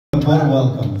What a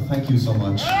welcome. Thank you so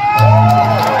much.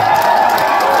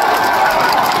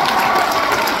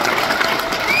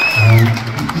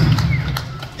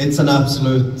 It's an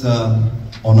absolute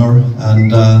honor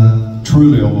and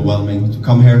truly overwhelming to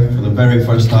come here for the very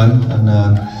first time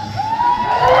and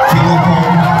feel at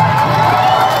home.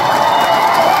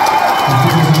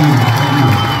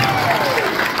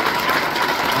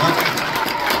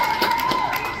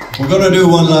 We're gonna do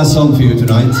one last song for you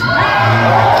tonight.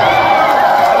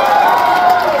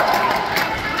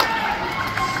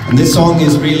 And this song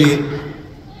is really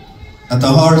at the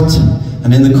heart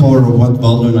and in the core of what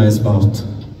Valduna is about.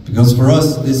 Because for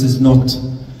us, this is not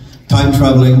time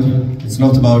traveling, it's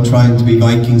not about trying to be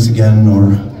Vikings again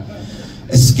or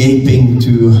escaping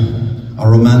to a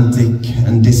romantic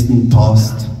and distant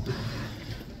past.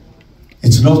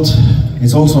 It's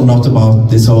also not about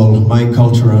this whole my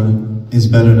culture is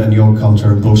better than your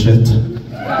culture bullshit.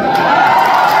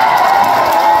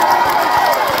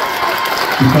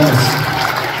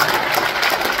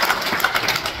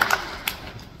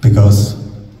 Because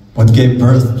what gave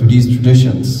birth to these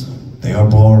traditions, they are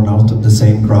born out of the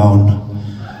same ground,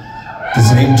 the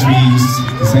same trees,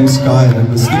 the same sky that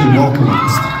was still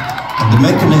localized. And the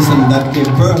mechanism that gave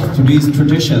birth to these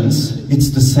traditions, it's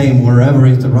the same wherever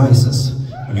it arises.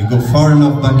 When you go far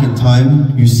enough back in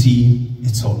time, you see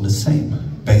it's all the same,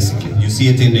 basically. You see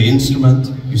it in the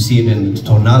instrument, you see it in the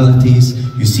tonalities,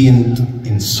 you see it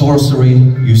in sorcery,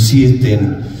 you see it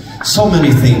in so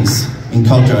many things in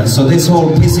culture. So this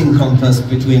whole pissing contest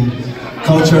between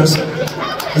cultures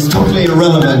is totally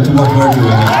irrelevant to what we're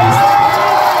doing, at least.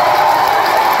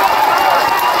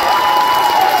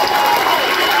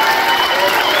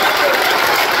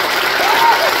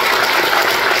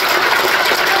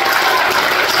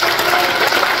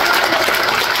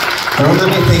 There are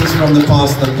many things from the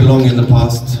past that belong in the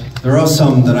past. There are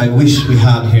some that I wish we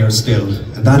had here still,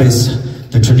 and that is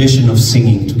the tradition of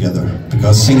singing together,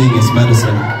 because singing is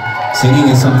medicine. Singing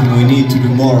is something we need to do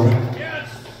more.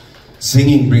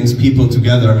 Singing brings people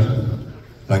together,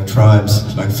 like tribes,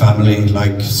 like family,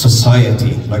 like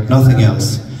society, like nothing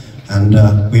else. And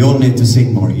we all need to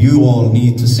sing more. You all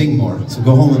need to sing more. So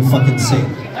go home and fucking sing.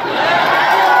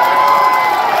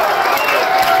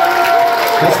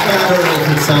 Doesn't matter if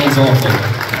it sounds awful.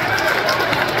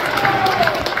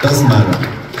 Doesn't matter.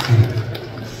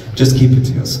 Just keep it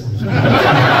to yourself.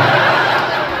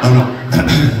 Oh no.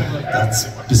 That's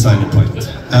beside the point.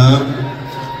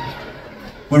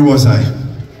 Where was I?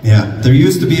 Yeah, there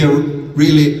used to be a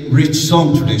really rich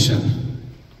song tradition.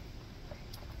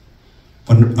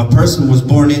 When a person was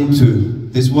born into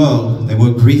this world, they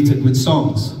were greeted with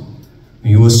songs.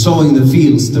 When you were sowing the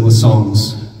fields, there were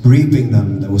songs. Reaping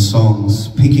them, there were songs.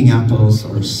 Picking apples,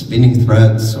 or spinning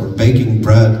threads, or baking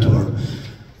bread, or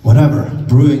whatever.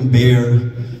 Brewing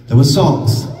beer, there were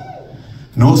songs.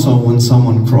 And also when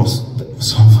someone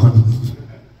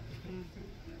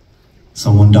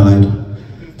died,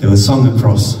 they were sung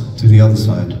across to the other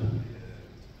side.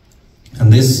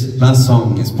 And this last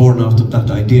song is born out of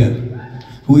that idea.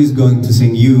 Who is going to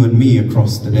sing you and me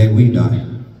across the day we die?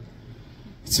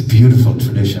 It's a beautiful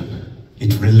tradition.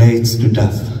 It relates to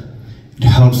death. It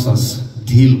helps us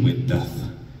deal with death.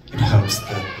 It helps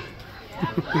the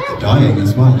dying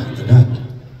as well, the dead,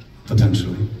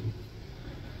 potentially.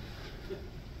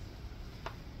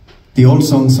 The old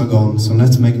songs are gone, so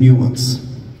let's make new ones.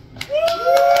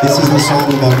 This is a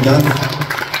song about death.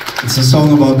 It's a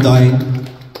song about dying.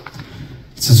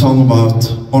 It's a song about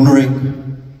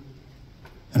honoring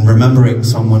and remembering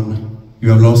someone you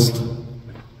have lost.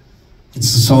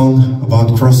 It's a song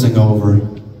about crossing over,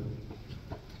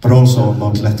 but also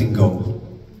about letting go.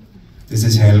 This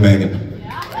is Hela vägen.